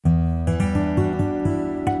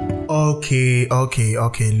Okay,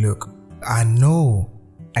 look. I know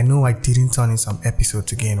I didn't turn in some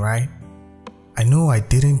episodes again, right? I know I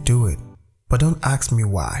didn't do it, but don't ask me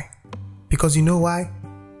why. Because you know why?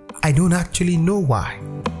 I don't actually know why.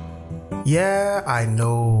 Yeah, I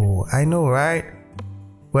know, right?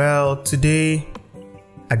 Well, today,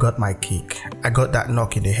 I got my kick. I got that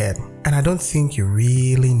knock in the head, and I don't think you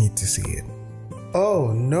really need to see it.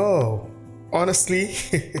 Oh no, honestly,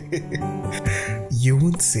 you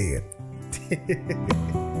won't see it.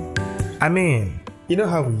 I mean, you know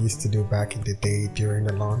how we used to do back in the day during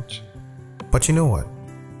the launch? But you know what?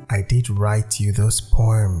 I did write you those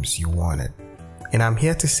poems you wanted. And I'm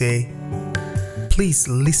here to say, please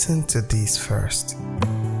listen to these first.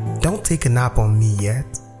 Don't take a nap on me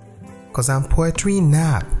yet, cause I'm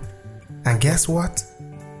Poetrynap. And guess what?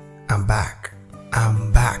 I'm back.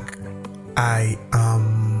 I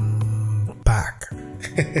am back.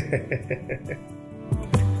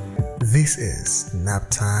 This is Nap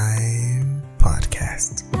Time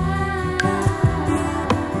Podcast.